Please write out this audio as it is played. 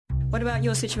What about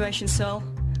your situation, Sol?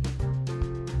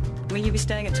 Will you be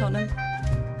staying at Tottenham?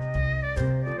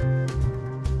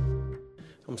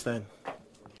 I'm staying.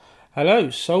 Hello,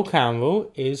 Sol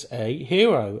Campbell is a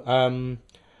hero.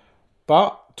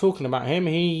 But talking about him,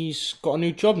 he's got a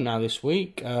new job now this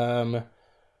week. He's now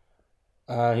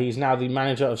the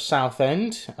manager of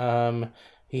Southend.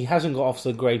 He hasn't got off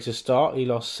to the greatest start. He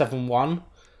lost 7-1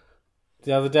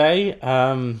 the other day,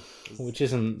 which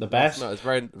isn't the best. No, it's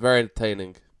very, very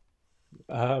entertaining.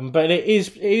 But it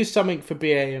is something for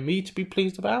BAME to be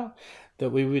pleased about. That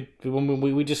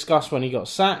we discussed when he got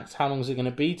sacked, how long is it going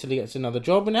to be till he gets another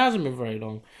job, and it hasn't been very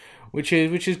long, which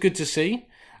is good to see.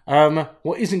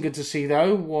 What isn't good to see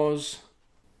though was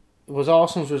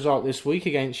Arsenal's result this week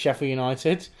against Sheffield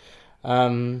United.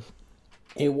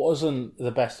 It wasn't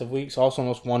the best of weeks.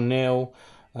 Arsenal lost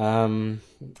 1-0.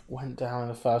 Went down in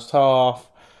the first half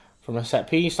from a set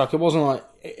piece. Like, it wasn't like...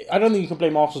 I don't think you can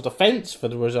blame Arsenal's defence for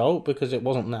the result, because it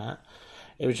wasn't that.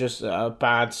 It was just a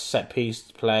bad set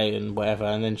piece play and whatever,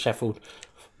 and then Sheffield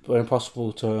were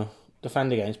impossible to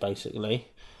defend against, basically.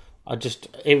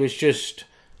 It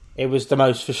was the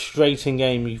most frustrating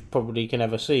game you probably can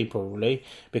ever see,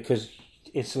 because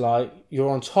it's like you're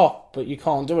on top, but you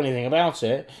can't do anything about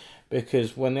it,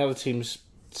 because when the other team's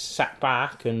sat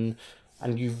back and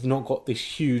you've not got this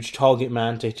huge target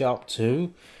man to hit up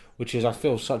to, which is, I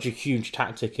feel, such a huge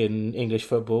tactic in English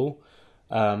football,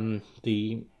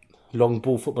 the long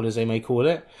ball football, as they may call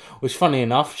it, which, funny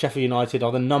enough, Sheffield United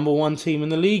are the number one team in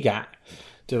the league at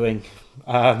doing.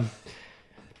 But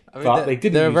they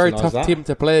didn't. They're a very utilise tough that. team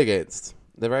to play against.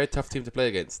 They're a very tough team to play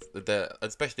against,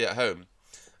 especially at home.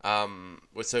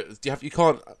 So you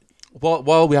can't.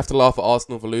 While we have to laugh at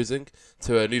Arsenal for losing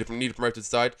to a newly promoted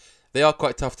side, they are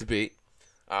quite tough to beat.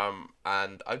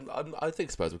 And I think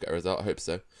Spurs will get a result. I hope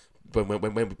so. When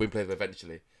we play them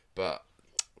eventually, but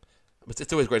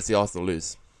it's always great to see Arsenal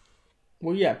lose.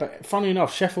 Well, yeah, but funny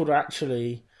enough, Sheffield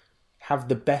actually have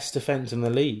the best defence in the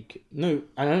league. No,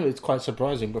 I know it's quite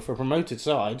surprising, but for a promoted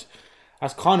side,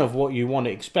 that's kind of what you want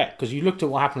to expect. Because you looked at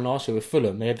what happened last year with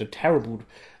Fulham;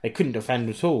 they couldn't defend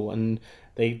at all, and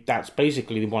that's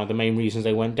basically one of the main reasons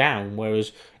they went down.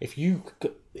 Whereas if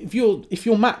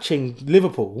you're matching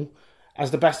Liverpool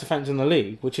as the best defence in the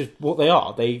league, which is what they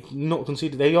are, they not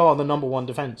conceded. They are the number one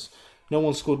defence. No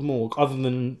one scored more, other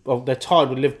than they're tied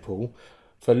with Liverpool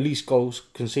for least goals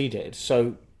conceded.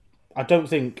 So I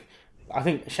think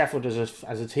Sheffield as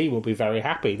a team will be very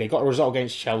happy. They got a result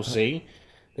against Chelsea.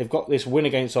 They've got this win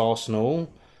against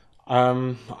Arsenal.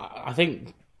 I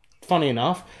think, funny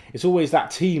enough, it's always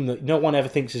that team that no one ever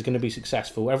thinks is going to be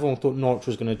successful. Everyone thought Norwich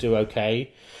was going to do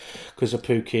okay because of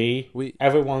Pookie.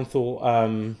 Everyone thought,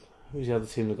 who's the other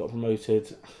team that got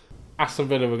promoted? Aston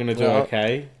Villa were going to do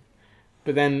okay.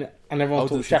 But then, and everyone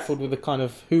thought Sheffield were the kind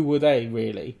of, who were they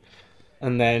really?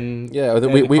 And then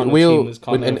we all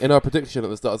in our prediction at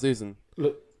the start of the season.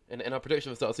 In our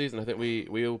prediction at the start of the season, I think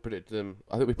we all predicted them.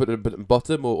 I think we put them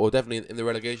bottom or definitely in the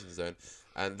relegation zone,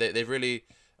 and they've really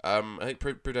I think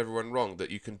proved everyone wrong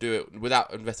that you can do it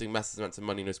without investing massive amounts of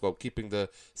money in your squad, keeping the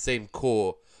same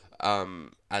core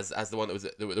as the one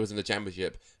that was in the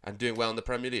Championship and doing well in the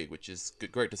Premier League, which is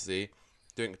great to see.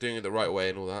 Doing it the right way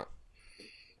and all that.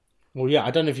 Well, yeah,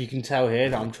 I don't know if you can tell here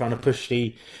that I'm trying to push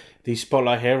the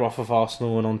spotlight here off of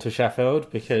Arsenal and onto Sheffield,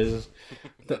 because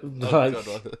I'm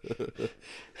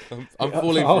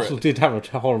falling for Arsenal it. did have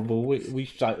a horrible.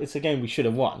 It's a game we should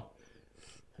have won.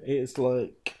 It's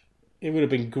like it would have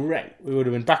been great. We would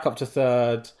have been back up to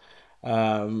third,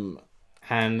 and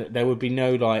there would be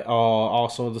no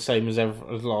Arsenal are the same as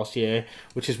last year,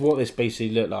 which is what this basically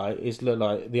looked like. It looked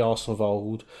like the Arsenal of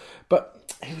old,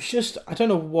 but it was just, I don't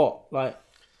know what,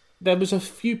 there was a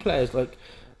few players like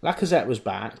Lacazette was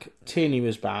back, Tierney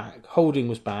was back, Holding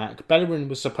was back, Bellerin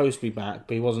was supposed to be back,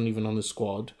 but he wasn't even on the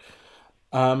squad.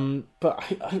 But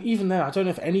even then, I don't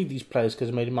know if any of these players could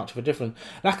have made much of a difference.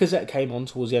 Lacazette came on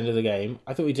towards the end of the game.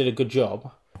 I thought he did a good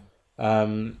job.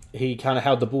 He kind of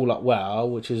held the ball up well,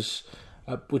 which was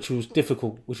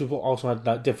difficult, which is what Arsenal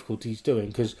had difficulties doing,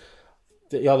 because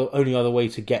the only other way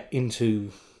to get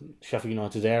into Sheffield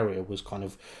United's area was kind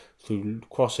of through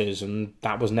crosses, and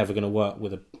that was never going to work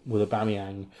with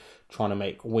Aubameyang trying to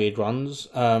make weird runs.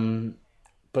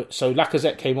 But so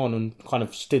Lacazette came on and kind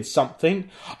of did something.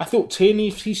 I thought Tierney,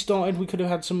 if he started, we could have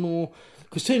had some more,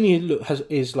 because Tierney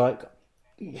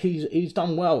he's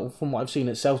done well from what I've seen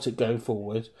at Celtic going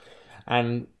forward,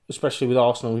 and especially with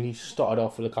Arsenal, he started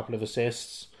off with a couple of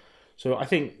assists. So I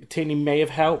think Tierney may have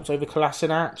helped over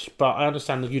Kolasinac, but I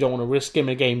understand that you don't want to risk him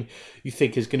in a game you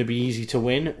think is going to be easy to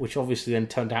win, which obviously then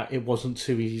turned out it wasn't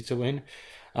too easy to win.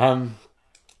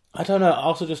 I don't know.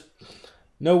 Also, just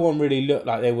no one really looked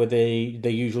like they were the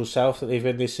usual self that they've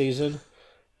been this season.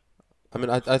 I mean,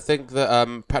 I think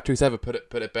that Patrick Sever put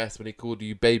it best when he called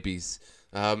you babies.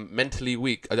 Mentally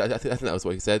weak. I think that was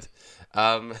what he said.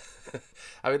 I mean,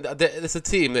 it's a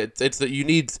team that that you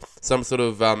need some sort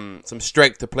of some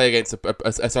strength to play against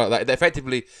a side like that.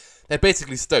 They're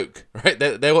basically Stoke, right?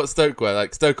 They're what Stoke were,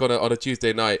 like Stoke on a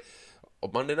Tuesday night or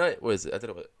Monday night. What is it? I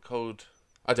don't know. Cold.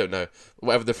 I don't know.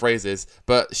 Whatever the phrase is,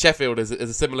 but Sheffield is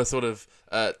a similar sort of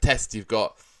test you've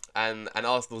got, and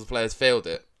Arsenal's players failed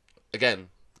it again.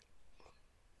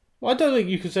 Well, I don't think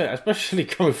you could say that, especially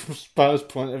coming from Spurs'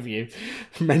 point of view,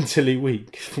 mentally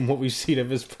weak from what we've seen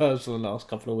of Spurs for the last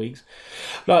couple of weeks.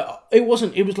 Like, it was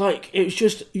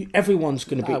just everyone's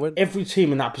going to be, every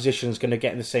team in that position is going to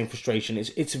get in the same frustration.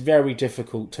 It's very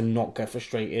difficult to not get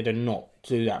frustrated and not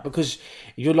do that, because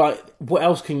you're like, what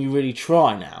else can you really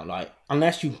try now? Like,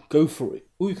 unless you go for it,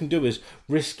 all you can do is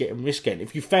risk it. And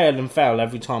if you fail and fail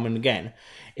every time and again,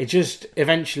 it just,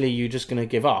 eventually you're just going to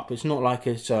give up. It's not like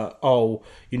it's you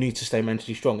need to stay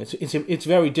mentally strong. It's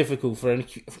very difficult for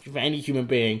any human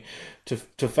being to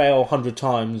fail 100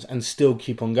 times and still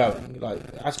keep on going.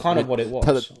 Like, that's kind of what it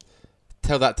was.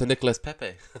 Tell that to Nicolas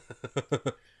Pepe.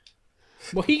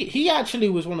 Well, he actually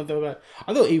was one of the.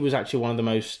 I thought he was actually one of the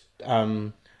most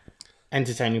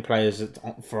entertaining players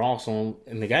for Arsenal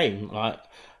in the game. Like,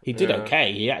 he did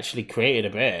okay. He actually created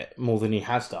a bit more than he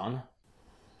has done.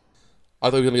 I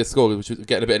thought he was going to get scored, which was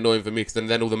getting a bit annoying for me, because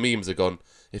then all the memes are gone.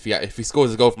 If he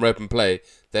scores a goal from open play,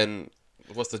 then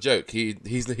what's the joke?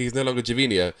 He's no longer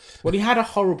Jovino. Well, he had a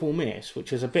horrible miss,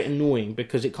 which is a bit annoying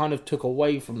because it kind of took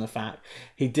away from the fact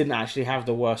he didn't actually have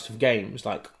the worst of games.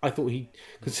 Like, I thought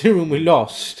considering we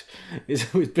lost, it's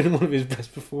been one of his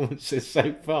best performances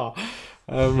so far.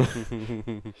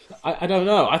 I don't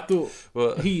know. I thought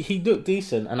he looked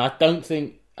decent, and I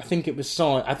think it was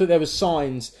sign. I thought there were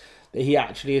signs that he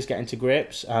actually is getting to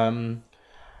grips. It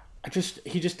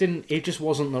just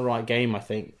wasn't the right game, I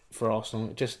think, for Arsenal.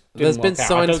 It just didn't There's been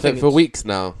signs for weeks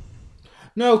now.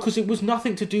 No, because it was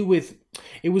nothing to do with.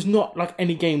 It was not like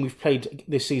any game we've played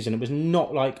this season. It was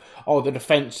not like, the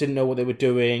defence didn't know what they were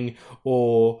doing,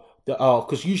 or it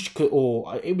was just,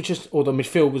 or the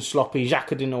midfield was sloppy.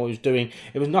 Xhaka didn't know what he was doing.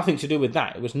 It was nothing to do with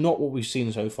that. It was not what we've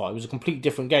seen so far. It was a completely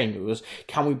different game. It was,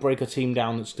 can we break a team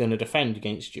down that's going to defend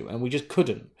against you? And we just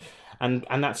couldn't. And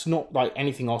that's not like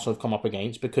anything Arsenal have come up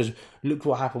against, because look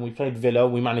what happened. We played Villa.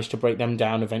 We managed to break them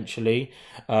down eventually.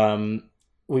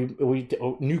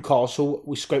 Newcastle,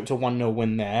 we scraped a 1-0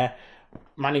 win there,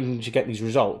 managing to get these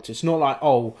results. It's not like,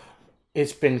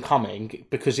 it's been coming,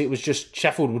 because it was just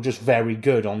Sheffield were just very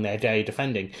good on their day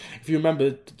defending. If you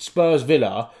remember Spurs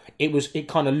Villa, it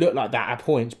kind of looked like that at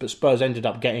points, but Spurs ended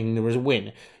up getting the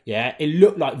win. Yeah, it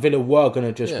looked like Villa were going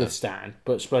to just withstand,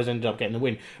 but Spurs ended up getting the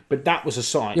win. But that was a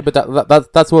sign. Yeah,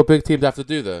 but that's what big teams have to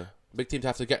do, though. Big teams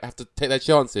have to take their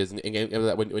chances in game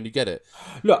when you get it.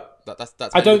 Look, that's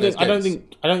I don't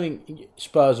think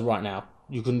Spurs right now,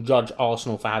 you can judge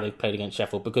Arsenal for how they've played against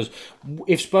Sheffield, because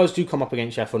if Spurs do come up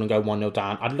against Sheffield and go 1-0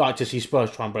 down, I'd like to see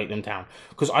Spurs try and break them down,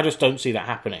 because I just don't see that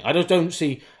happening. I just don't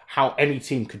see how any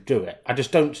team could do it. I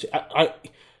just don't see.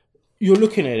 You're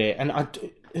looking at it, and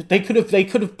they could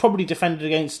have probably defended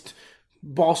against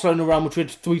Barcelona, Real Madrid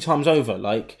 3 times over.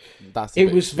 Like,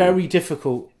 it was very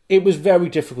difficult. It was very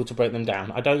difficult to break them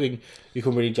down. I don't think you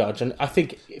can really judge, and I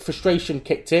think frustration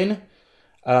kicked in.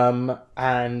 And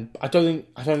I don't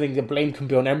think the blame can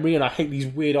be on Emery, and I hate these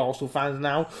weird Arsenal fans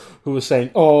now who are saying,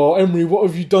 Emery, what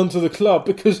have you done to the club?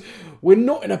 Because we're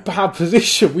not in a bad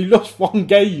position. We lost 1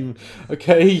 game,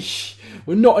 okay?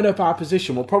 We're not in a bad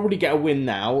position. We'll probably get a win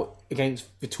now against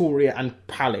Victoria and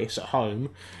Palace at home,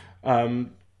 and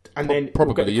then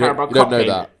probably we'll you don't know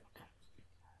that.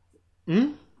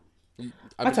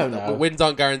 I don't know. But wins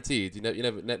aren't guaranteed. You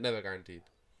never guaranteed.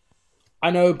 I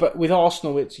know, but with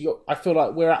Arsenal, I feel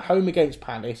like we're at home against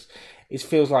Palace. It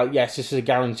feels like, yes, this is a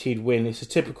guaranteed win. It's a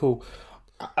typical.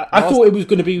 I thought it was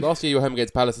going to be. Last year you were home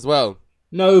against Palace as well.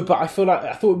 No, but I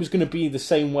thought it was going to be the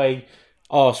same way.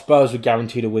 Spurs were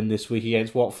guaranteed a win this week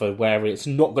against Watford, where it's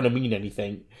not going to mean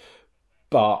anything,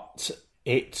 but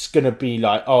it's going to be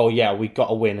like, we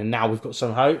got a win, and now we've got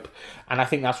some hope. And I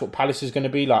think that's what Palace is going to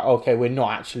be like. Okay,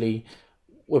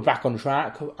 we're back on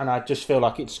track, and I just feel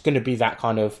like it's going to be that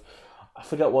kind of. I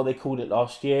forget what they called it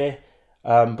last year,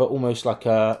 but almost like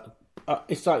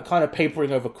it's like kind of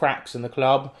papering over cracks in the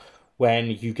club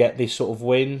when you get this sort of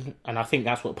win, and I think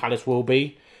that's what Palace will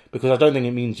be, because I don't think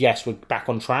it means, yes, we're back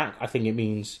on track. I think it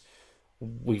means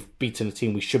we've beaten the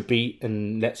team we should beat,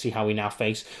 and let's see how we now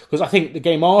face. Because I think the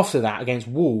game after that against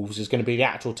Wolves is going to be the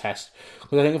actual test.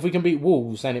 Because I think if we can beat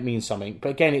Wolves, then it means something. But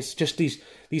again, it's just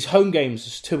these home games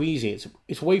is too easy.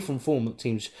 It's away from form that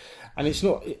teams, and it's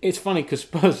not. It's funny because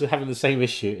Spurs are having the same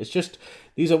issue. It's just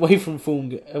these away from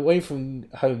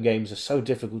home games are so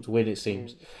difficult to win. It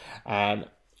seems, and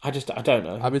I don't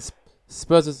know. I mean,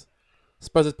 Spurs'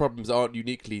 problems aren't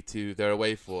uniquely to their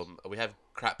away form. We have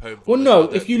crap home form. Well,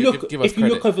 no. If you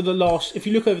look over the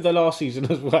last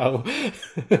season as well,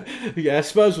 yeah,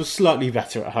 Spurs were slightly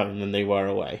better at home than they were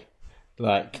away.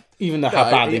 Like even though how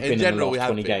bad they've been in the last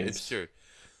 20 games. It's true.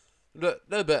 No,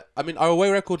 but I mean, our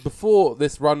away record before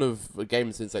this run of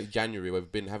games since like January, where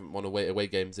we haven't won away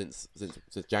games since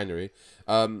January.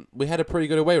 We had a pretty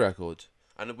good away record,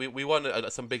 and we won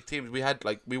some big teams.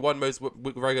 We won most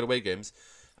very good away games.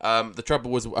 The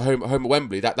trouble was home at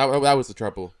Wembley. That was the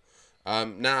trouble.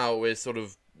 Now we're sort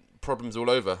of problems all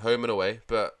over, home and away.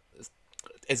 But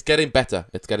it's getting better.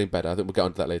 It's getting better. I think we'll get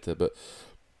onto that later. But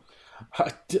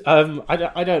I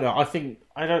don't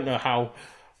know.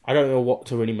 I don't know what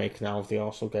to really make now of the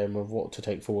Arsenal game, of what to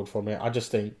take forward from it. I just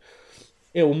think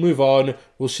it will move on.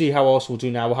 We'll see how Arsenal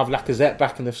do now. We'll have Lacazette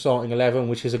back in the starting 11,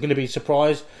 which is going to be a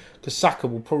surprise because Saka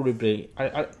will probably be,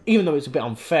 even though it's a bit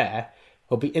unfair,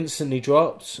 he'll be instantly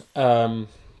dropped,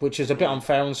 which is a bit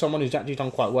unfair on someone who's actually done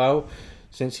quite well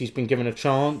since he's been given a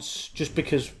chance, just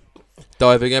because...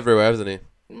 Diving everywhere, isn't he?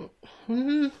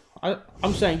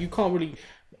 I'm saying you can't really...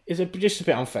 It's just a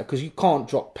bit unfair because you can't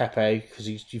drop Pepe because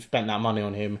you've spent that money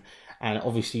on him, and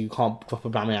obviously you can't drop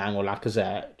Aubameyang or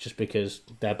Lacazette just because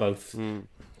they're both.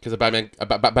 Because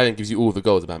Aubameyang gives you all the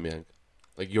goals. Aubameyang,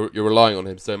 like you're relying on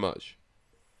him so much.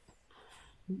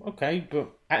 Okay,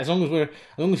 but as long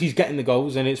as he's getting the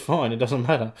goals, then it's fine. It doesn't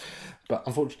matter. But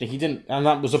unfortunately, he didn't, and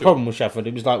that was the problem with Sheffield.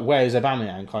 It was like, where's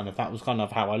Aubameyang? That was kind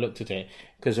of how I looked at it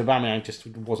because Aubameyang just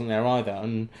wasn't there either,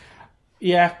 and.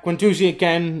 Yeah, Guendouzi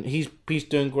again, he's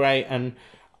doing great, and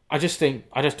I just don't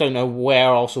know where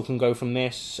Arsenal can go from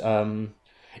this. It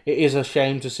is a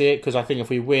shame to see it, because I think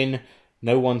if we win,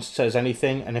 no one says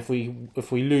anything, and if we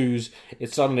lose,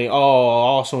 it's suddenly,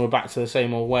 Arsenal are back to the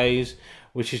same old ways,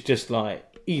 which is just like,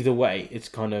 either way, it's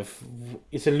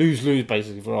a lose-lose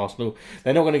basically for Arsenal.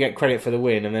 They're not going to get credit for the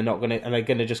win, and they're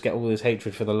going to just get all this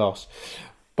hatred for the loss.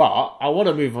 But I want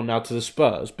to move on now to the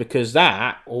Spurs, because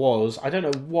that was, I don't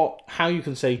know how you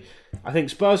can say, I think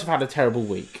Spurs have had a terrible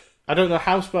week. I don't know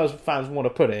how Spurs fans want to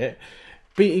put it.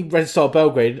 Beating Red Star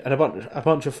Belgrade and a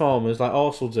bunch of farmers like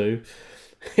Arsenal do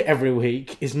every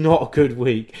week is not a good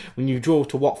week. When you draw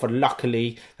to Watford,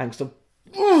 luckily, thanks to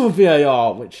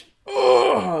VAR, which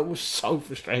it was so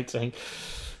frustrating.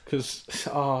 Because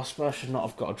Spurs should not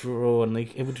have got a draw, and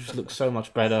it would just look so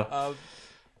much better.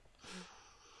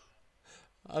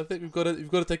 I think we've got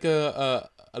to take a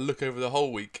look over the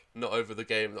whole week, not over the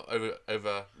game, not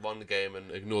over one game and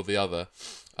ignore the other.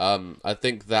 I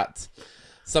think that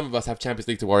some of us have Champions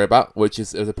League to worry about, which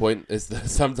is the point. Is that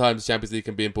sometimes Champions League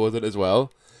can be important as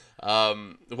well.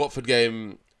 The Watford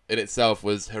game in itself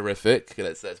was horrific.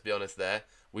 Let's be honest. There,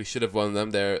 we should have won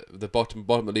them. They're the bottom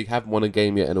of the league, haven't won a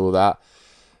game yet, and all that.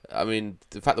 I mean,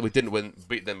 the fact that we didn't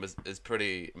beat them is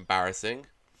pretty embarrassing.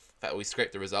 That we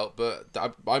scraped the result, but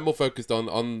I'm more focused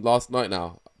on last night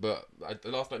now. But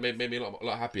last night made me a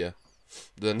lot happier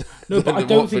than the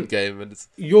Watford game. And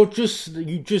you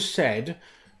just said,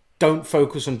 don't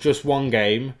focus on just one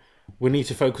game. We need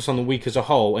to focus on the week as a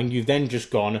whole. And you've then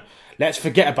just gone, let's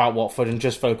forget about Watford and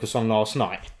just focus on last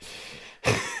night.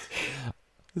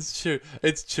 It's true.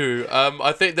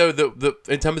 I think though the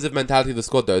in terms of mentality of the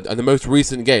squad though, and the most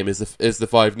recent game is the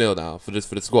 5-0 now for the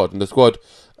squad, and the squad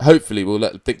hopefully will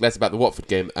think less about the Watford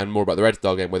game and more about the Red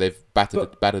Star game, where they've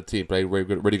battered the team, played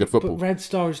really good football. But Red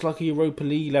Star is like a Europa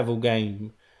League level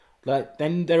game. Like,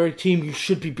 then they're a team you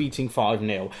should be beating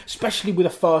 5-0, especially with a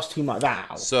first team like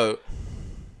that. So,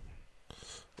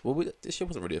 this year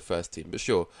wasn't really a first team, but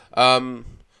sure.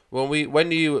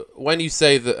 When you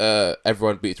say that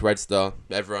everyone beats Red Star,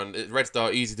 Red Star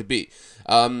are easy to beat.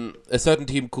 A certain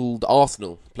team called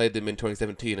Arsenal played them in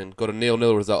 2017 and got a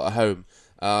 0-0 result at home.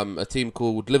 A team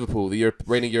called Liverpool, the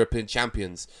reigning European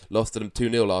champions, lost to them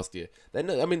 2-0 last year.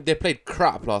 They played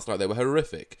crap last night. They were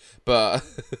horrific, but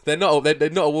they're not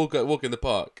a walk in the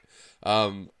park.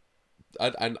 And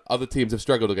other teams have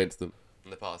struggled against them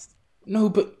in the past. No,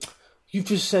 but you've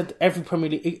just said every Premier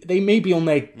League, they maybe on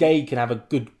their day can have a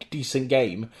good, decent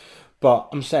game, but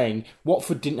I'm saying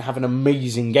Watford didn't have an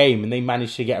amazing game and they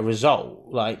managed to get a result.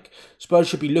 Like, Spurs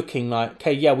should be looking like,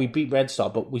 okay, yeah, we beat Red Star,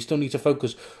 but we still need to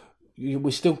focus.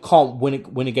 We still can't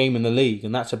win a game in the league,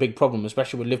 and that's a big problem,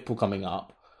 especially with Liverpool coming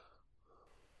up.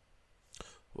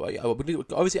 Well, yeah,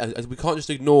 obviously, we can't just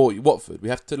ignore Watford. We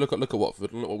have to look at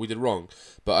Watford and look what we did wrong.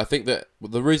 But I think that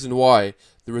the reason why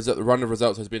the run of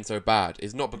results has been so bad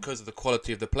is not because of the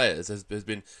quality of the players has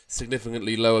been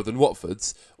significantly lower than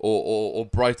Watford's or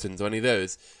Brighton's or any of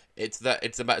those. It's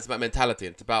about mentality.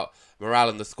 And it's about morale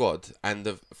in the squad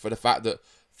and for the fact that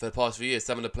for the past few years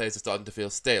some of the players are starting to feel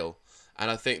stale.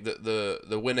 And I think that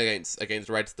the win against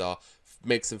Red Star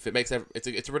it's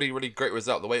a really, really great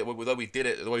result. The way we did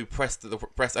it, the way we pressed the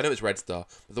press. I know it's Red Star,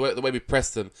 but the way we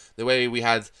pressed them, the way we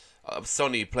had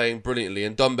Sonny playing brilliantly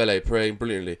and Dombele playing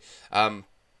brilliantly. Not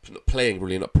playing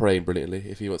brilliantly, not praying brilliantly.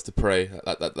 If he wants to pray,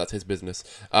 that's his business.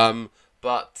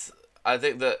 But I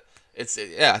think that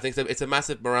it's a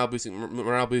massive morale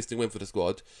boosting win for the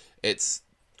squad. It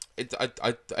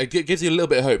gives you a little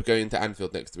bit of hope going into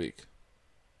Anfield next week.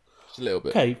 Just a little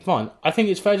bit. Okay, fine. I think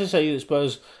it's fair to say that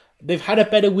Spurs, they've had a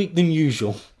better week than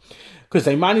usual because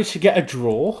they managed to get a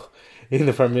draw in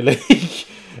the Premier League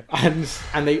and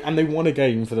they won a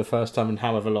game for the first time in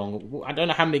however long. I don't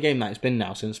know how many games that's been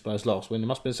now since Spurs lost. When it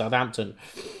must have been Southampton,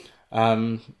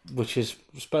 which is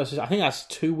Spurs. I think that's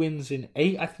 2 wins in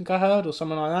 8. I think I heard or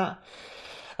something like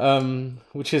that.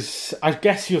 Which is, I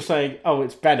guess you're saying, oh,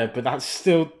 it's better, but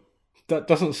that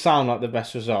doesn't sound like the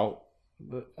best result.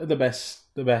 The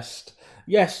best.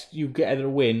 Yes, you get a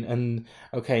win, and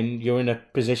okay, you're in a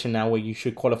position now where you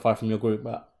should qualify from your group.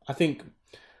 But I think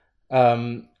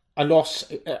a loss.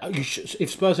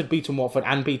 If Spurs had beaten Watford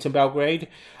and beaten Belgrade,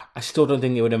 I still don't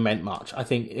think it would have meant much. I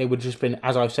think it would have just been,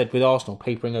 as I've said with Arsenal,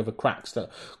 papering over cracks that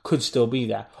could still be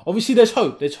there. Obviously, there's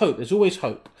hope. There's always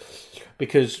hope,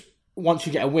 because once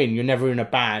you get a win, you're never in a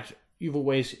bad. You've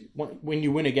always, when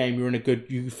you win a game,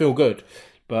 you feel good,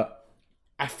 but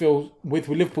I feel with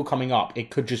Liverpool coming up,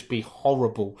 it could just be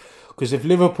horrible. Because if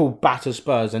Liverpool batter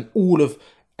Spurs and all of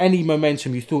any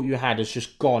momentum you thought you had has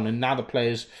just gone, and now the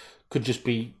players it could just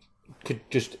be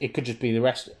the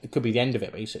rest. It could be the end of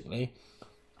it, basically.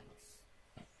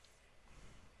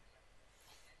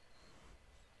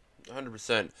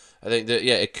 100%. I think that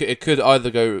it could either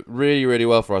go really, really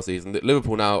well for our season.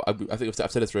 Liverpool now, I think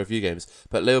I've said this for a few games,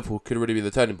 but Liverpool could really be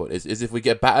the turning point. Is if we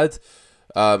get battered.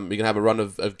 We can have a run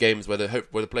of games where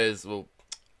the players will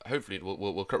hopefully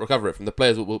will recover it from. The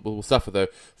players will suffer though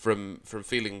from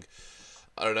feeling,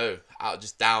 I don't know,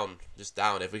 just down.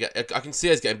 If we get, I can see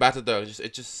us getting battered though.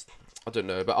 I don't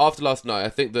know. But after last night, I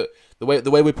think that the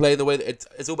way we play, the way that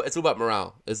it's all about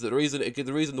morale. Is the reason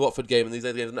the Watford game and these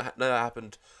other games never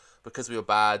happened because we were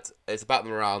bad. It's about the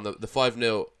morale. And the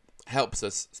 5-0 helps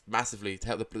us massively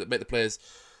to make the players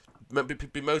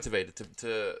be motivated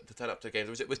to turn up to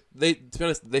games. To be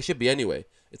honest, they should be anyway.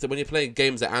 It's that when you're playing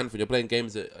games at Anfield, you're playing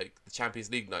games at like the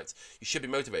Champions League nights, you should be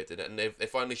motivated, and they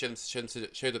finally showed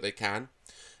that they can.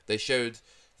 They showed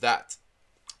that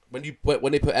when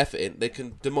they put effort in, they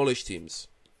can demolish teams,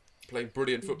 playing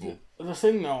brilliant football. The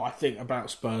thing, though, I think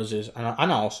about Spurs is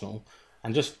and Arsenal,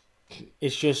 and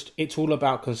it's all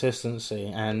about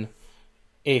consistency. And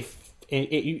if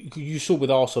you saw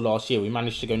with Arsenal last year, we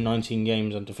managed to go 19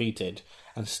 games undefeated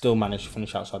and still managed to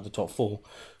finish outside the top 4.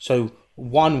 So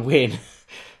one win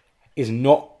is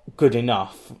not good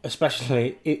enough,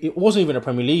 especially it wasn't even a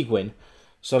Premier League win.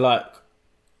 So like,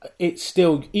 it's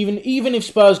still, even if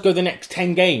Spurs go the next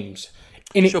 10 games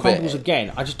and it crumbles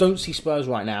again, I just don't see Spurs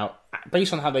right now,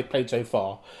 based on how they've played so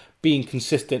far, being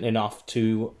consistent enough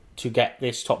to get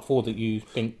this top 4 that you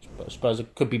think Spurs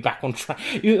could be back on track.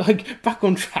 Back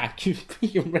on track.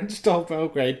 You're Red Star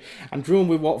Belgrade and drawn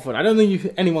with Watford. I don't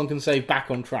think anyone can say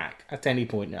back on track at any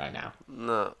point right now.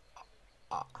 No,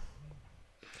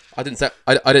 I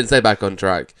didn't say back on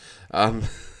track.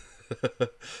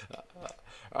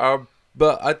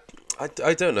 But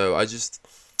I don't know. I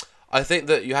think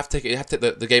that you have to take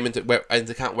the game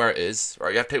into account where it is.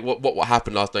 Right, you have to take what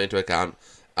happened last night into account.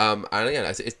 And again,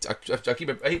 I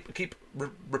keep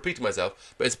repeating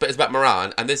myself, but it's about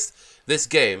morale, and this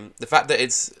game, the fact that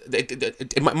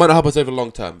it might not help us over the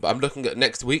long term, but I'm looking at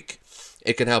next week,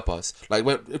 it can help us. Like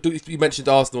when you mentioned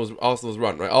Arsenal's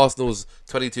run, right? Arsenal's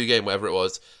 22 game, whatever it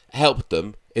was, helped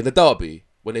them in the derby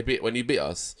when you beat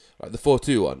us, right? The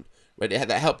 4-2 one.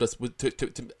 That helped us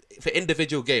for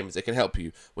individual games. It can help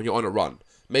you when you're on a run.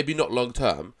 Maybe not long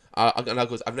term. I've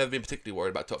never been particularly worried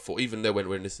about top 4, even though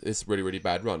we're in this really, really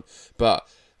bad run. But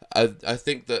I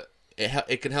think that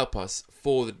it can help us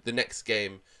for the next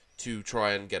game to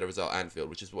try and get a result at Anfield,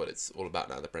 which is what it's all about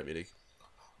now in the Premier League.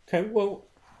 Okay, well,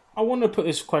 I want to put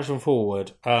this question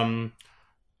forward.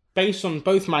 Based on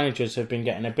both managers have been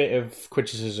getting a bit of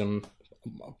criticism,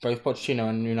 both Pochettino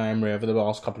and Emery over the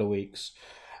last couple of weeks.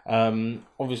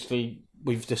 Obviously,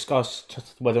 we've discussed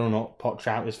whether or not Poch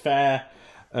out is fair,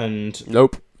 and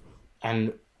nope.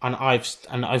 And and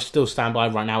I still stand by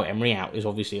right now. Emery out is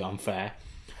obviously unfair,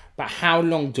 but how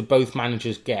long do both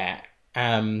managers get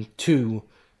to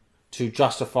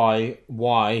justify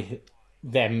why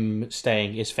them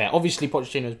staying is fair? Obviously,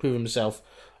 Pochettino has proven himself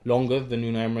longer than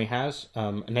Nuno Emery has,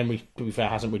 and Emery, to be fair,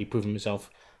 hasn't really proven himself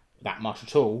that much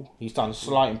at all. He's done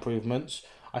slight improvements,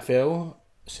 I feel,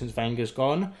 since Wenger's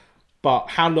gone. But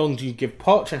how long do you give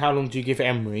Poch and how long do you give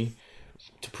Emery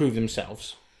to prove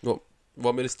themselves?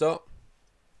 Want me to start?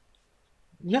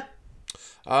 Yeah.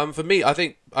 For me, I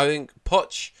think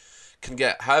Poch can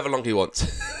get however long he wants.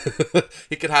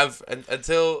 He can have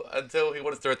until he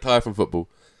wants to retire from football.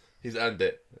 He's earned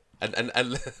it, and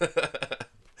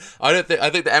I think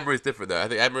that Emery is different though. I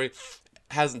think Emery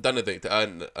hasn't done anything to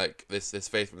earn like this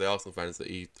faith from the Arsenal fans that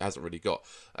he hasn't really got.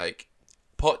 Like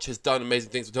Poch has done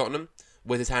amazing things for Tottenham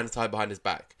with his hands tied behind his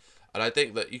back, and I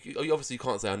think that you obviously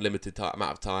can't say unlimited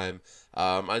amount of time.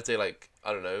 I'd say like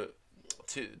I don't know,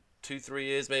 2-3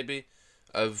 years maybe.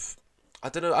 Of I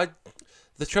don't know.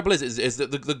 The trouble is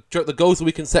that the goals that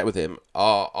we can set with him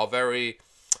are very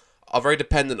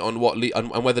dependent on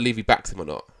on whether Levy backs him or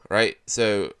not, right?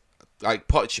 So like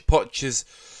Poch's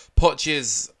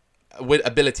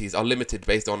abilities are limited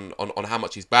based on how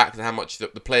much he's backed and how much the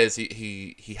players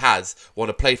he has want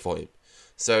to play for him.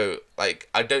 So like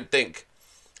I don't think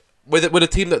with a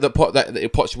team that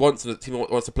Poch wants and the team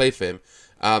wants to play for him,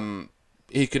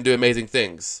 he can do amazing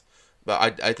things.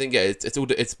 But I think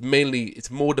it's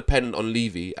more dependent on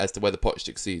Levy as to whether Poch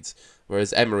succeeds.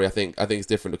 Whereas Emery, I think it's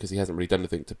different because he hasn't really done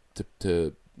anything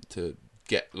to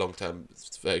get long-term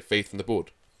faith from the board.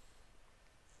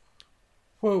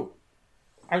 Well,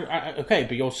 okay,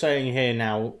 but you're saying here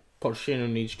now Pochettino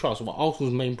needs trust. Well,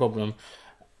 Arsenal's main problem,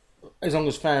 as long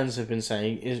as fans have been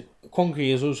saying, is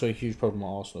Conky is also a huge problem at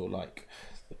Arsenal. Like,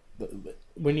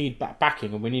 we need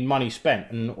backing and we need money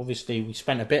spent, and obviously we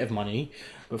spent a bit of money,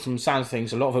 but from the sound of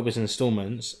things, a lot of it was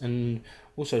instalments. And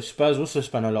also Spurs also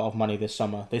spent a lot of money this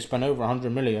summer. They spent over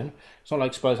 100 million. It's not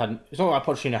like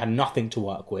Pochettino had nothing to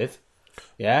work with.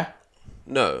 Yeah.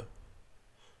 No.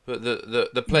 But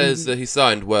the players that he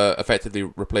signed were effectively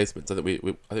replacements. I think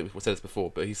we said this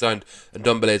before, but he signed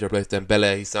Ndombele to replace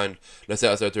Dembele. He signed Lo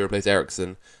Celso to replace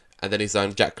Eriksen, and then he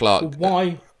signed Jack Clark.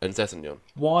 Why? And Sessegnon.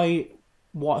 Why?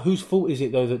 What? Whose fault is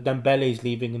it though that Dembele's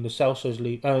leaving and Lo Celso's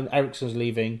leaving, Eriksen's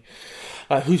leaving?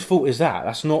 Whose fault is that?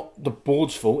 That's not the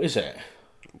board's fault, is it?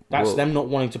 That's them not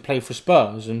wanting to play for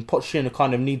Spurs, and Pochettino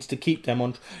kind of needs to keep them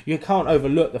on. You can't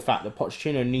overlook the fact that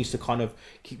Pochettino needs to kind of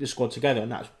keep the squad together,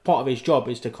 and that's part of his job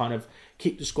is to kind of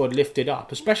keep the squad lifted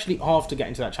up, especially after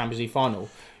getting to that Champions League final.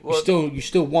 You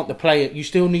still want the player. You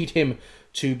still need him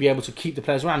to be able to keep the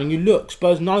players around. And you look,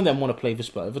 Spurs, none of them want to play for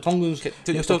Spurs. Vertonghen's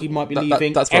looks like he might be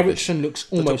leaving. Eriksen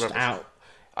looks almost out.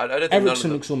 I don't think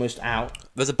Eriksen looks almost out.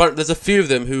 There's a few of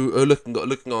them who are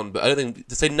looking on, but I don't think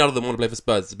to say none of them want to play for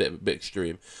Spurs is a bit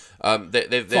extreme. There's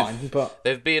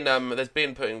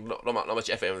been putting not much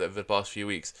effort in over the past few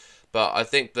weeks, but I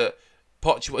think that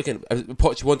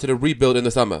Poch wanted a rebuild in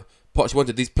the summer. Poch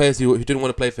wanted these players who didn't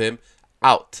want to play for him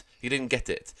out. He didn't get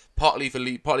it. Partly for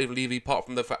Levy, partly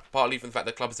from the fact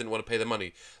that clubs didn't want to pay the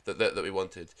money that we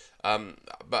wanted.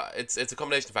 But it's a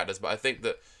combination of factors. But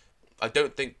I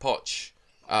don't think Poch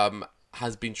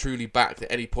has been truly backed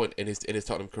at any point in his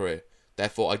Tottenham career.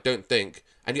 Therefore, I don't think,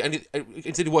 and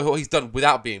consider what he's done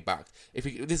without being backed. If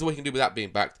this is what he can do without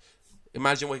being backed,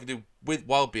 imagine what he can do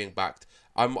while being backed.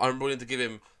 I'm willing to give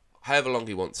him however long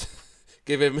he wants.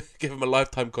 give him a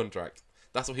lifetime contract.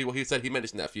 That's what he said. He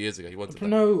mentioned that a few years ago. He wanted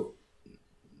that.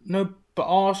 No, but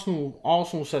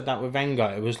Arsenal said that with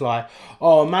Wenger. It was like,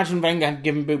 oh, imagine Wenger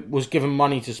was given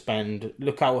money to spend.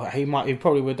 Look how he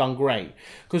probably would have done great.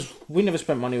 Because we never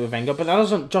spent money with Wenger, but that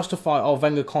doesn't justify,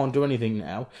 Wenger can't do anything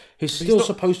now. He's still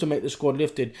supposed to make the squad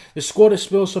lifted. The squad is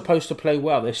still supposed to play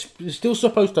well. They're still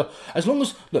supposed to, as long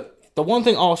as, look, the one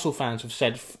thing Arsenal fans have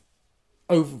said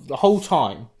over the whole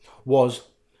time was,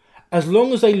 as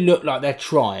long as they look like they're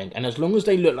trying, and as long as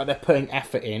they look like they're putting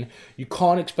effort in, you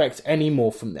can't expect any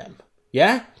more from them.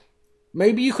 Yeah?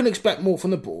 Maybe you can expect more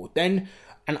from the board. Then,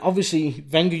 and obviously,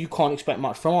 Wenger, you can't expect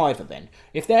much from either then.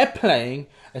 If they're playing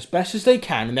as best as they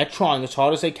can, and they're trying as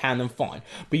hard as they can, then fine.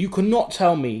 But you cannot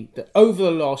tell me that over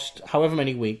the last however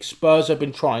many weeks, Spurs have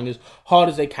been trying as hard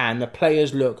as they can, the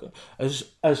players look as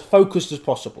focused as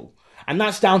possible. And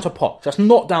that's down to Poch. That's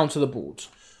not down to the board.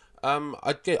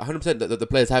 I get 100% that the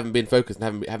players haven't been focused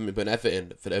and haven't been putting effort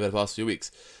in over the past few weeks.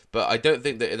 But I don't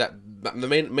think that the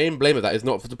main blame of that is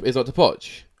not to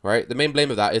Poch, right? The main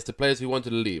blame of that is to players who wanted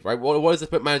to leave, right? What is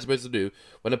the manager supposed to do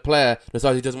when a player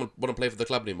decides he doesn't want to play for the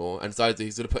club anymore and decides that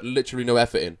he's going to put literally no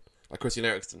effort in, like Christian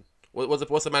Eriksen?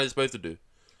 What's the manager supposed to do?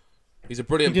 He's a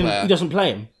brilliant player. He doesn't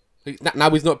play him. Now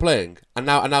he's not playing, and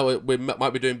now we might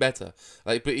be doing better.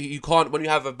 Like, but you can't when you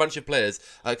have a bunch of players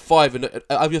like 5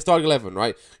 of your starting 11,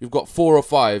 right? You've got 4 or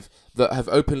 5 that have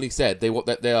openly said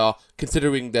they are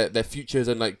considering their futures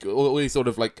and like all these sort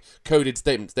of like coded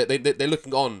statements. They're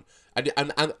looking on, and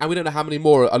we don't know how many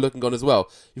more are looking on as well.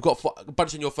 You've got a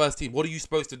bunch in your first team. What are you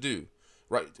supposed to do?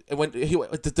 Right?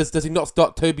 Does he not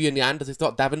start Toby and Jan? Does he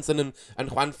start Davinson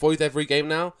and Juan Foyth every game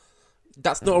now?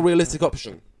 That's not a realistic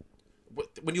option.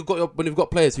 When you've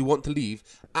got players who want to leave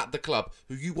at the club,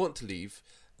 who you want to leave,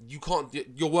 you can't.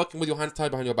 You're working with your hands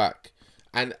tied behind your back,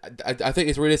 and I think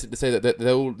it's realistic to say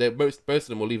that most of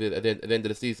them will leave at the end of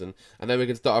the season, and then we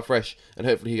can start afresh, and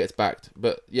hopefully he gets backed.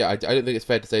 But yeah, I don't think it's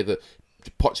fair to say that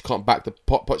Poch can't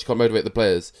motivate the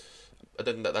players. I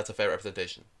don't think that's a fair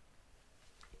representation.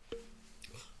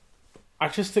 I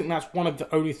just think that's one of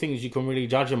the only things you can really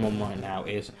judge him on right now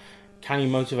is, can you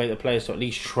motivate the players to at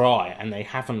least try? And they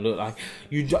haven't looked like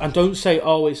you. And don't say,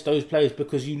 "Oh, it's those players,"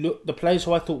 because the players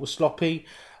who I thought were sloppy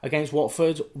against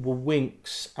Watford were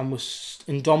Winks and was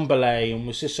Ndombele and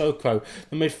was Sissoko.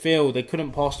 The midfield, they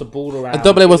couldn't pass the ball around. And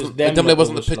Ndombele wasn't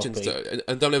on the pitch. And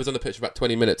Ndombele was on the pitch for about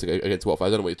 20 minutes ago against Watford. I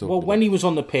don't know what you're talking about. When he was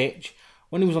on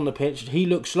the pitch, he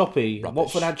looked sloppy. Rubbish.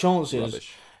 Watford had chances.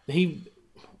 Rubbish.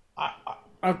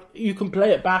 You can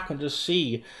play it back and just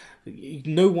see.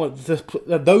 No one.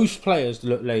 Those players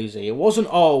look lazy. It wasn't.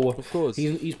 Of course,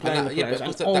 he's playing the players. You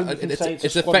can say it's a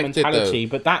squad effective mentality,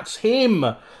 but that's him.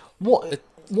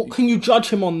 What can you judge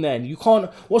him on then? You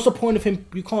can't. What's the point of him?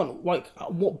 You can't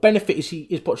What benefit is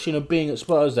Pochettino being at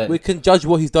Spurs then? We can judge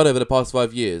what he's done over the past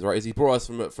 5 years, right? Is he brought us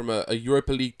from a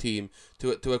Europa League team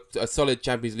to a solid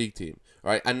Champions League team,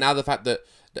 right? And now the fact that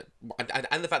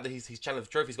he's challenged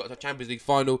for trophies, got to a Champions League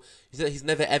final. He's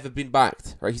never ever been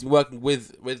backed, right? He's been working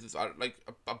with like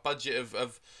a budget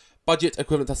of budget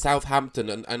equivalent to Southampton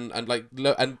and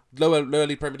lower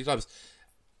league Premier League clubs,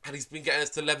 and he's been getting us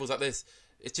to levels like this.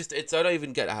 I don't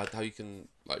even get how you can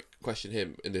like question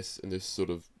him in this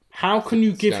sort of. How can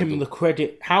you give him the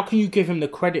credit? How can you give him the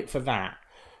credit for that,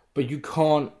 but you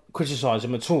can't criticise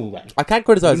him at all? Then I can't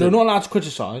criticise him. You're not allowed to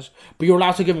criticise, but you're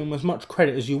allowed to give him as much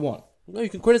credit as you want. No, you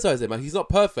can criticise him, man. He's not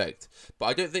perfect, but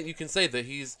I don't think you can say that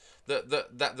he's that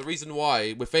the reason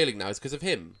why we're failing now is because of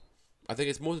him. I think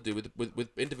it's more to do with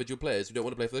individual players who don't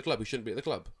want to play for the club, who shouldn't be at the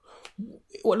club.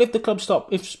 Well,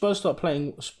 if Spurs start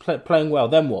playing well,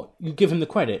 then what? You give him the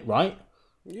credit, right?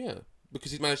 Yeah,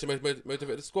 because he's managed to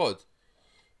motivate the squad,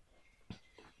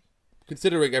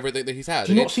 considering everything that he's had.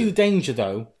 Do you not see the danger,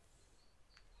 though?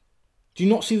 Do you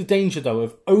not see the danger, though,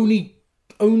 of only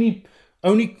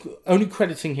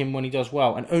crediting him when he does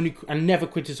well, and never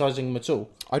criticising him at all?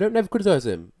 I don't never criticise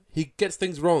him. He gets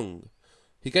things wrong.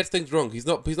 He's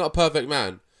not a perfect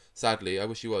man. Sadly, I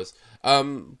wish he was.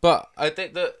 But I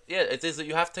think that it is that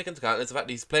you have to take into account the fact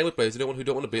that he's playing with players who don't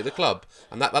want to be at the club,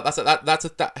 and that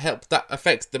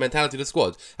affects the mentality of the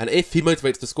squad. And if he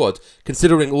motivates the squad,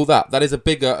 considering all that is a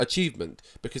bigger achievement,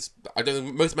 because I don't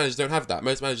think most managers don't have that.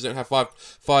 Most managers don't have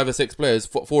five or six players,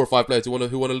 4 or 5 players who want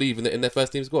to leave in their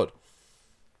first team squad.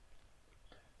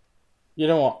 You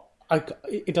know what?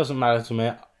 It doesn't matter to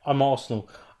me. I'm Arsenal.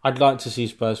 I'd like to see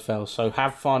Spurs fail, so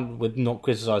have fun with not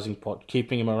criticising Poch,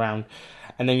 keeping him around,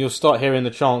 and then you'll start hearing the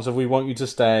chants of "we want you to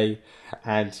stay,"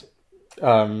 and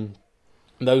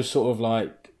those sort of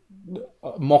like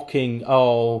mocking.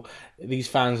 Oh, these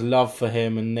fans love for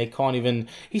him, and they can't even.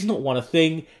 He's not won a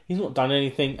thing. He's not done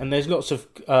anything, and there's lots of.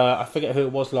 I forget who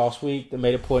it was last week that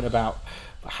made a point about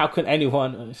how can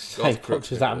anyone say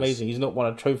Poch is that amazing? He's not won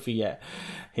a trophy yet.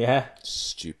 Yeah,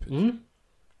 stupid.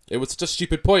 It was such a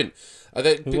stupid point. I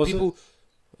think people,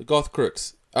 Garth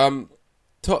Crooks,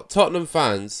 Tottenham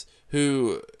fans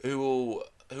who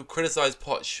criticise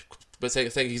Poch, but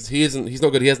saying he's not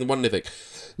good, he hasn't won anything.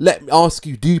 Let me ask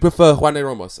you: do you prefer Juan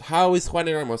Ramos? How is Juan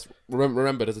Ramos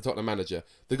remembered as a Tottenham manager?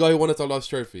 The guy who won us our last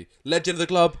trophy, legend of the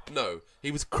club? No,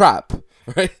 he was crap.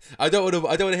 Right? I don't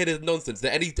want to hear this nonsense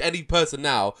that any person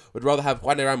now would rather have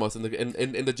Juan Ramos in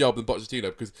the job than Pochettino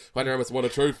because Juan Ramos won a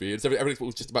trophy and everything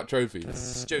was just about trophies.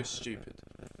 It's so stupid.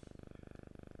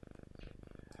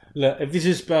 Look, if this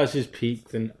is Spurs' peak,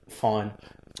 then fine.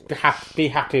 Be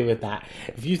happy with that.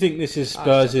 If you think this is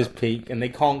Spurs' peak and they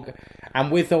can't,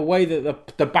 and with the way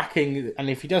that the backing, and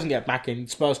if he doesn't get backing,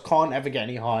 Spurs can't ever get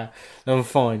any higher, then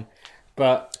fine.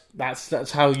 But that's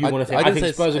how you want to think. I think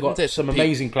Spurs have got some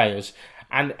amazing players,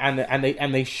 and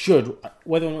they should,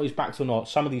 whether or not he's backed or not.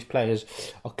 Some of these players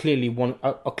are clearly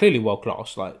world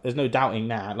class. Like there's no doubting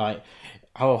that. Like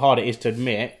how hard it is to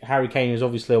admit, Harry Kane is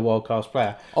obviously a world class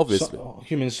player. Obviously,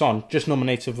 Heung-min Son just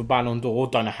nominated for Ballon d'Or.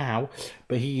 Don't know how,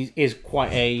 but he is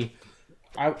quite a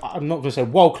I'm not going to say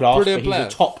world class, but he's a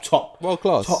top world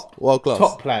class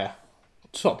top player.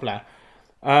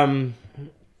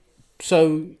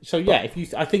 So yeah,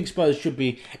 I think Spurs should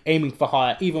be aiming for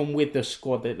higher, even with the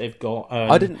squad that they've got.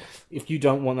 If you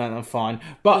don't want that, then fine.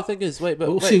 But the thing is,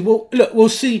 we'll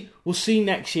see. We'll see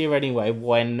next year anyway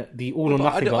when the All or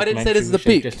Nothing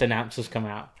documentary just announced has come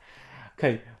out.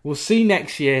 Okay, we'll see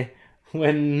next year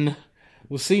when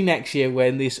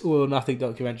this All or Nothing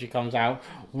documentary comes out,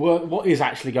 what is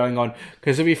actually going on.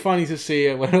 Because it'll be funny to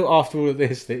see when after all of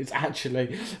this that it's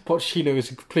actually Pochettino is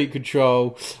in complete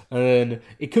control, and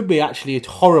it could be actually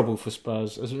horrible for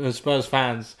Spurs as Spurs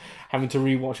fans having to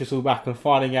rewatch this all back and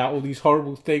finding out all these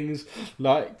horrible things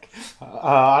like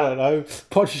I don't know,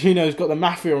 Pochettino's got the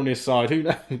mafia on his side. Who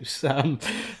knows?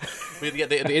 We get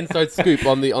the inside scoop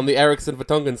on the Eriksson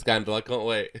Vertonghen scandal. I can't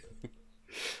wait.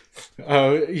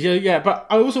 Yeah, but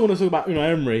I also want to talk about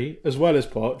Emery as well as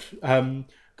Poch,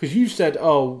 because you said,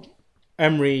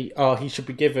 Emery, he should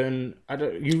be given.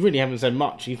 You really haven't said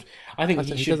much. I think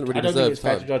he should. I don't think it's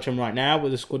fair to judge him right now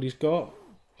with the squad he's got.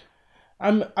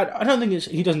 I don't think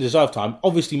he doesn't deserve time.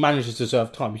 Obviously, managers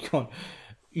deserve time.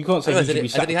 You can't say he should be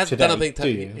sacked today. He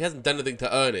hasn't done anything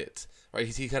to earn it. Right?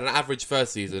 He had an average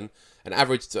first season, an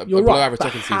average below average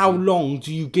second season. How long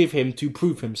do you give him to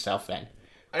prove himself then?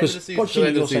 Because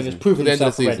Pochettino, you're saying, has proven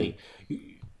himself already.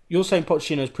 You're saying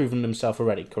Pochettino's proven himself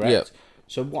already, correct? Yeah.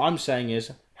 So what I'm saying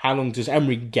is, how long does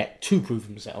Emery get to prove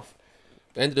himself?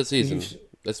 End of the season.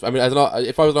 If I was an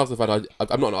Arsenal fan,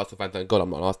 I'm not an Arsenal fan, thank God I'm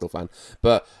not an Arsenal fan.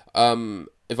 But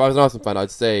if I was an Arsenal fan,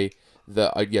 I'd say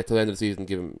that, till the end of the season,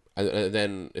 give him... And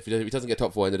then, if he doesn't get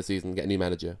top 4 end of the season, get a new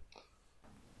manager.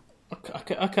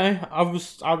 Okay.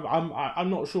 I'm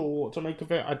not sure what to make of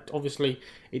it. Obviously,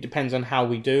 it depends on how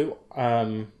we do.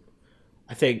 I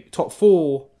think top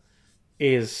 4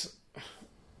 is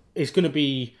going to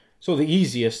be sort of the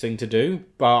easiest thing to do,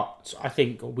 but I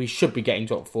think we should be getting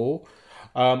top 4.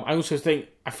 I also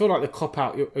feel like the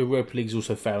cop-out Europa League is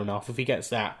also fair enough. If he gets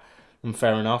that, then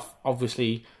fair enough.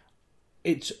 Obviously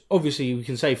we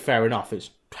can say fair enough.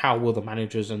 It's how will the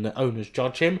managers and the owners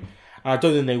judge him. I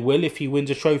don't think they will if he wins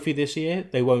a trophy this year.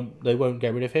 They won't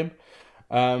get rid of him.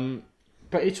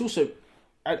 But it's also,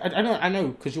 I know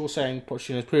because you're saying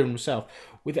Pochettino's proven himself.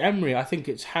 With Emery, I think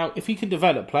it's if he can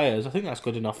develop players. I think that's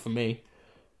good enough for me.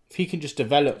 If he can just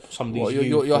develop some of these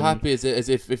you're happy as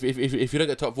if you don't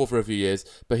get top 4 for a few years,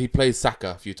 but he plays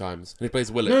Saka a few times and he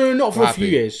plays Willock. No, not for a few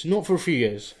years. Not for a few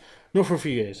years.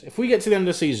 If we get to the end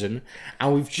of the season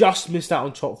and we've just missed out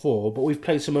on top 4, but we've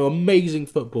played some amazing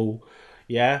football,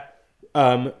 yeah.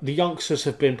 The youngsters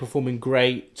have been performing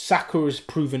great. Saka has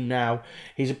proven now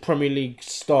he's a Premier League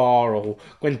star, or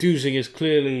Guendouzi is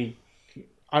clearly,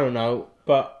 I don't know.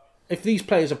 But if these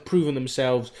players have proven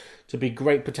themselves to be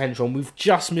great potential, and we've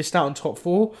just missed out on top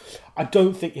 4, I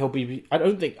don't think he'll be. I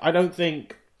don't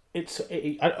think it's.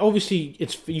 Obviously,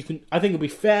 it's. You can. I think it'd be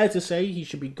fair to say he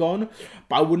should be gone,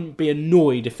 but I wouldn't be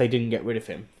annoyed if they didn't get rid of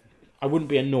him. I wouldn't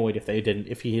be annoyed if they didn't.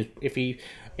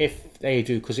 If they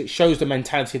do, because it shows the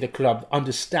mentality of the club,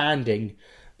 understanding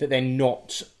that they're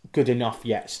not good enough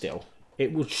yet. Still,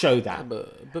 it will show that,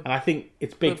 and I think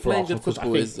it's big for Arsenal because I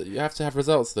think you have to have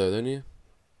results, though, don't you?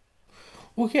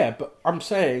 Well, yeah, but I'm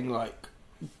saying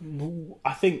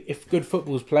I think if good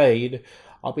football's played,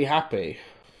 I'll be happy.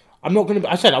 I'm not going to.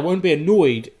 I said I won't be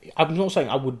annoyed. I'm not saying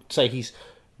I would say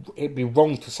it'd be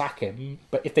wrong to sack him,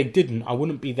 but if they didn't, I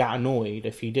wouldn't be that annoyed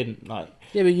if he didn't.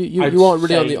 Yeah, but you aren't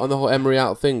really on the whole Emery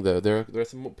out thing, though. There are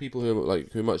some people who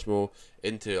are much more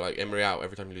into Emery out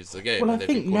every time he loses a game. Well, I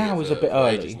think now is a bit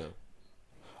early.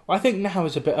 I think now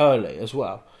is a bit early as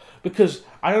well, because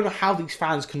I don't know how these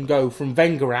fans can go from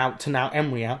Wenger out to now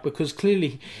Emery out, because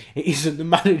clearly it isn't the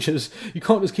managers. You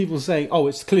can't just keep on saying, oh,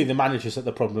 it's clearly the managers that are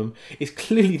the problem. It's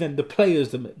clearly then the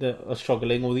players that are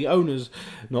struggling, or the owners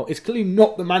not. It's clearly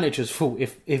not the manager's fault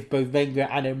if both Wenger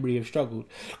and Emery have struggled,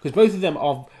 because both of them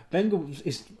are. Wenger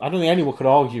is. I don't think anyone could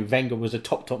argue Wenger was a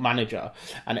top manager,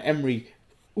 and Emery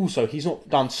also, he's not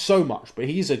done so much, but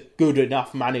he's a good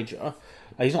enough manager.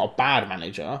 He's not a bad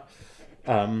manager,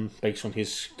 based on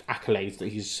his accolades that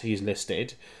he's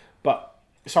listed. But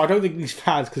so I don't think these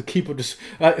fans could keep on just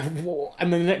and then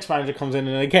the next manager comes in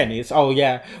and again it's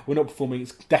we're not performing.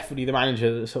 It's definitely the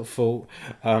manager that's at fault.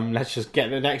 Let's just get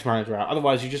the next manager out.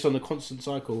 Otherwise, you're just on the constant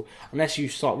cycle unless you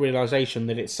start realisation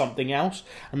that it's something else.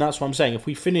 And that's what I'm saying. If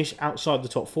we finish outside the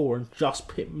top 4 and just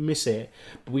miss it,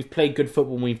 but we've played good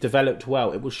football and we've developed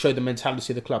well, it will show the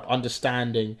mentality of the club,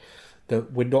 understanding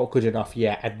that we're not good enough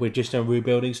yet and we're just in a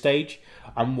rebuilding stage,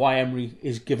 and why Emery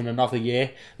is given another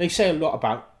year. They say a lot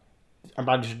about a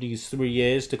manager needs 3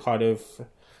 years to kind of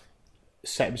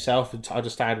set himself and to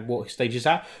understand what his stage is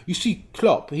at. You see,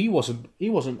 Klopp, he wasn't.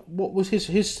 What was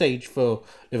his stage for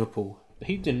Liverpool?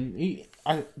 Didn't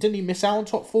he miss out on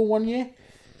top 4 1 year?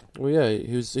 Well, yeah,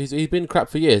 he's been crap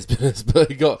for years, but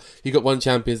he got one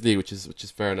Champions League, which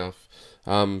is fair enough.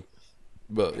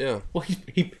 But yeah, well,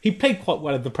 he played quite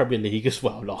well in the Premier League as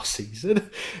well last season.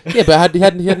 Yeah, but he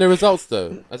had no results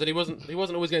though. I said he wasn't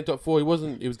always getting top 4. He was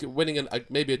winning I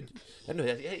don't know.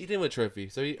 He didn't win a trophy,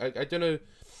 so I don't know.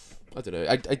 I don't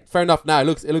know. Fair enough. Now it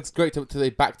looks great to they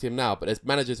backed him now, but there's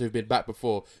managers who've been back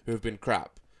before who have been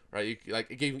crap, right?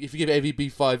 If you give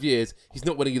AVB 5 years, he's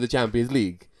not winning you the Champions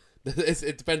League.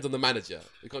 It depends on the manager.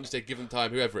 You can't just say give him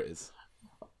time, whoever it is.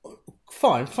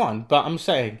 Fine, but I'm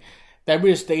saying there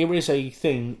is a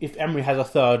thing. If Emery has a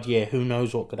 3rd year, who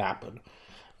knows what could happen?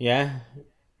 Yeah,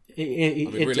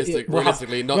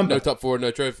 realistically, no top 4, no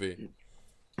trophy.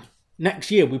 Next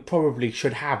year, we probably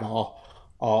should have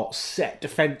our set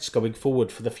defence going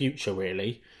forward for the future,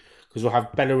 really, because we'll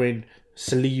have Bellerin,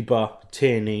 Saliba,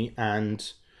 Tierney,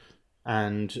 and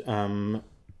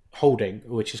Holding,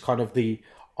 which is kind of the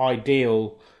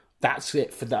ideal. That's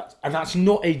it for that, and that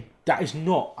is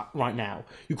not right now.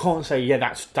 You can't say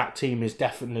that team is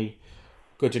definitely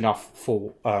good enough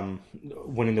for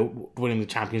winning the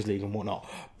Champions League and whatnot.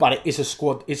 But it is a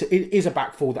squad. It is a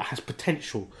back four that has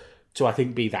potential to, I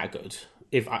think, be that good.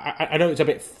 If I know it's a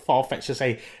bit far fetched to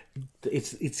say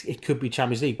it could be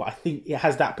Champions League, but I think it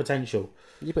has that potential.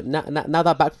 Yeah, but now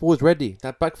that back four is ready.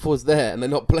 That back four is there, and they're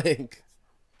not playing.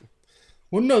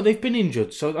 Well, no, they've been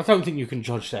injured, so I don't think you can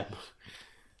judge them.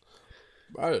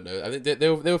 I don't know. I think they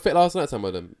were fit last night. Some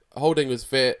of them. Holding was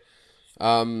fit.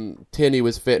 Tierney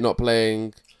was fit, not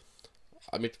playing.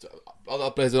 I mean,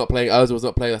 other players are not playing. Ozil was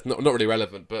not playing. That's not really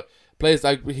relevant. But players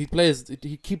like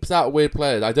he keeps out weird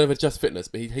players. I don't know if it's just fitness,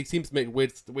 but he seems to make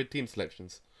weird team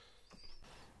selections.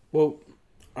 Well,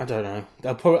 I don't know.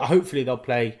 Hopefully they'll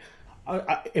play.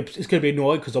 It's going to be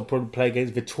annoying because they'll probably play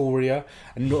against Victoria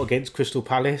and not against Crystal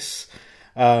Palace.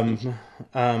 But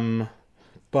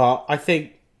I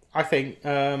think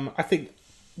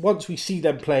once we see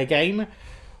them play a game,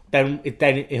 then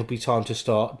it'll be time to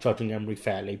start judging Emery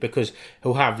fairly, because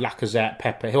he'll have Lacazette,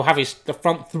 Pepe, he'll have the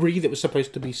front three that was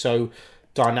supposed to be so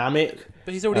dynamic.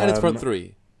 But he's already had his front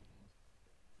three.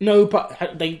 No,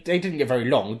 but they didn't get very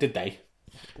long, did they?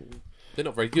 They're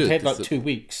not very good. They had like 2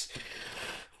 weeks.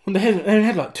 Well, they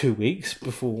had like 2 weeks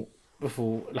before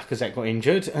Lacazette got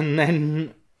injured, and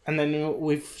then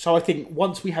so I think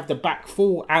once we have the back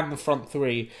four and the front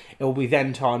three, it will be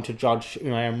then time to judge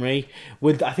Emery.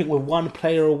 I think we're one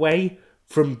player away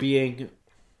from being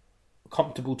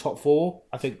comfortable top four.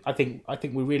 I think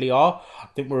we really are. I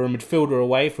think we're a midfielder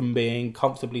away from being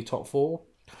comfortably top four.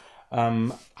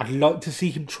 I'd like to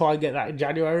see him try and get that in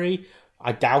January.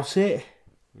 I doubt it.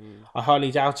 I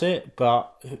highly doubt it,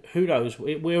 but who knows?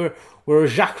 We're a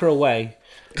Xhaka away.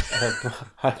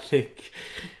 I think.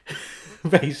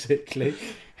 Basically,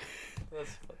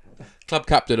 club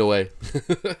captain away.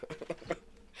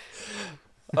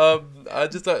 I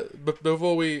just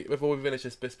before we finish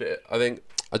this bit, I think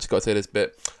I just got to say this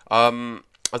bit. I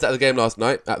was at the game last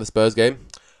night, at the Spurs game.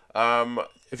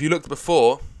 If you looked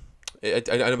before, I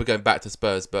know we're going back to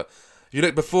Spurs, but if you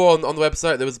looked before on the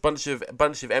website, there was a bunch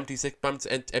of empty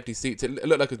seats. It looked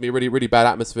like it was going to be a really, really bad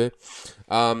atmosphere.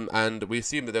 And we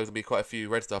assumed that there was going to be quite a few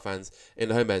Red Star fans in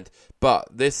the home end. But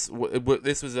this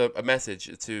was a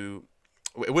message to...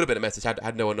 It would have been a message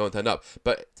had no one turned up.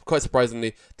 But quite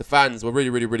surprisingly, the fans were really,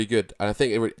 really, really good. And I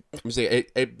think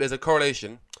there's a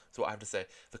correlation. That's what I have to say.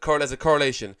 There's a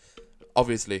correlation,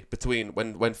 obviously, between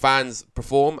when fans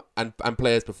perform and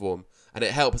players perform. And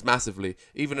it helps massively,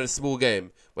 even in a small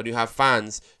game, when you have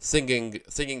fans singing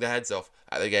their heads off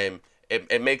at the game.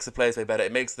 It makes the players play better.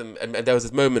 It makes them. And there was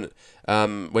this moment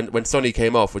when Sonny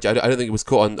came off, which I don't think it was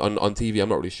caught on TV. I'm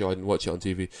not really sure. I didn't watch it on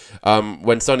TV.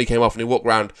 When Sonny came off and he walked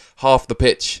around half the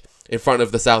pitch in front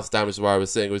of the South Stand, which is where I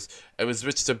was sitting. It was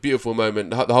just a beautiful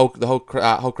moment. The whole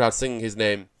crowd singing his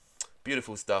name,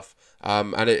 beautiful stuff.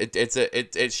 And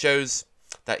it shows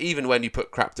that even when you put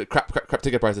crap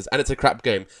ticket prices and it's a crap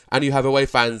game and you have away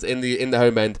fans in the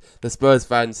home end, the Spurs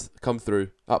fans come through.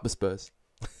 Up the Spurs.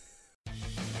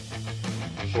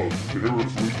 So, the hero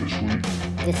of the week this week.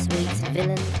 This week's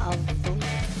villain of the week.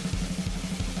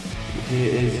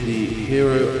 Here is the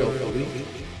hero of the week.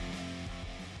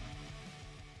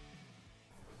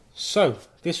 So,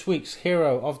 this week's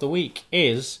hero of the week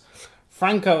is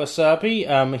Franco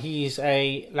Acerbi. He's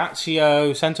a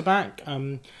Lazio centre-back.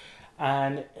 And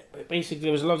basically,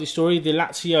 there was a lovely story. The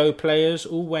Lazio players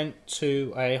all went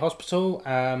to a hospital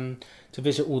to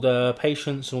visit all the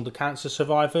patients and all the cancer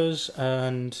survivors.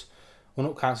 And well,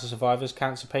 not cancer survivors,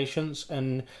 cancer patients,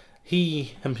 and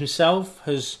he himself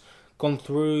has gone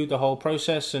through the whole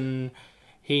process, and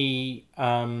he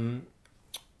overcame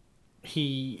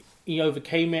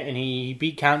it, and he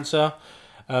beat cancer.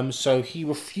 So he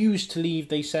refused to leave.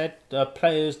 They said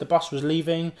the bus was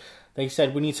leaving. They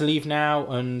said, we need to leave now,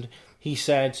 and he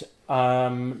said,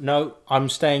 no, I'm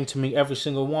staying to meet every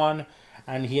single one.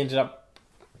 And he ended up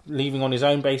leaving on his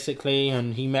own, basically,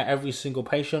 and he met every single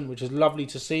patient, which is lovely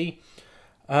to see.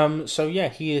 So yeah,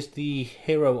 he is the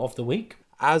hero of the week.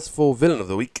 As for villain of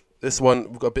the week, this one,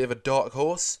 we've got a bit of a dark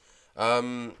horse.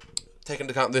 Taking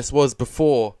into account this was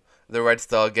before the Red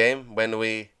Star game, when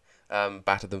we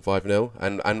battered them 5-0,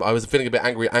 and I was feeling a bit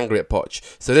angry at Poch.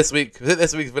 So this week's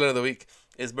villain of the week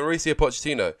is Mauricio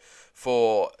Pochettino.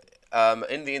 For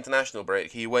in the international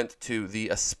break, he went to the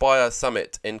Aspire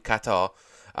Summit in Qatar,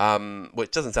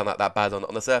 which doesn't sound that bad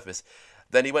on the surface.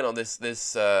 Then he went on this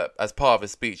as part of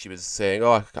his speech, he was saying,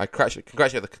 I congratulate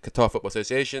the Qatar Football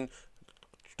Association.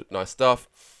 Nice stuff.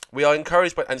 We are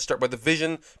encouraged by and struck by the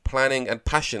vision, planning and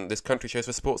passion this country shows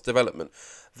for sports development.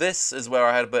 This is where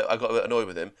I got a bit annoyed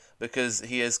with him, because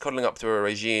he is coddling up to a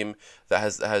regime that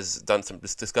has done some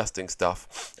disgusting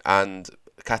stuff, and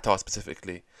Qatar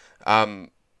specifically.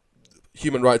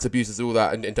 Human rights abuses, all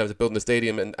that in terms of building the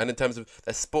stadium, and in terms of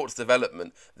their sports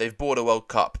development. They've bought a World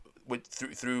Cup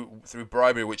through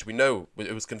bribery, which we know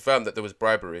it was confirmed that there was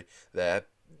bribery there.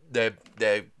 Their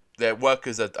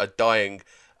workers are dying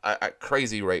at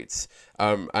crazy rates,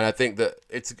 and I think that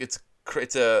it's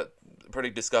a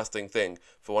pretty disgusting thing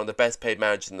for one of the best paid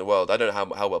managers in the world. I don't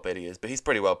know how well paid he is, but he's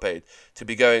pretty well paid to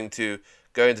be going to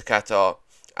Qatar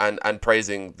and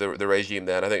praising the regime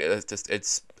there. And I think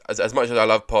it's as much as I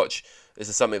love Poch, this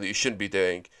is something that you shouldn't be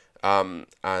doing,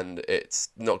 and it's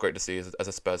not great to see as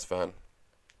a Spurs fan.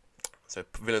 So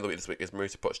villain of the week this week is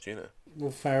Mauricio Pochettino.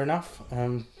 Well, fair enough.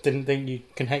 Didn't think you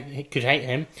could hate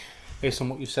him based on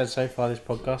what you've said so far this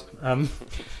podcast.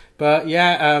 But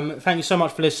yeah, thank you so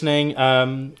much for listening.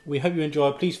 We hope you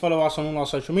enjoy. Please follow us on all our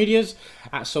social medias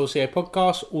at SoulCA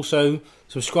Podcast. Also,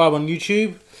 subscribe on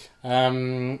YouTube.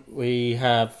 We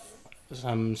have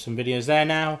some videos there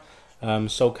now.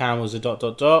 SoulCam was a ...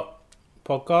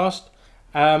 podcast.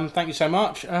 Thank you so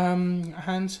much.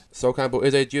 Hans? Sol Campbell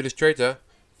is a Judas traitor.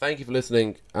 Thank you for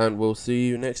listening, and we'll see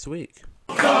you next week.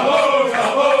 Come on,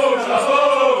 come on.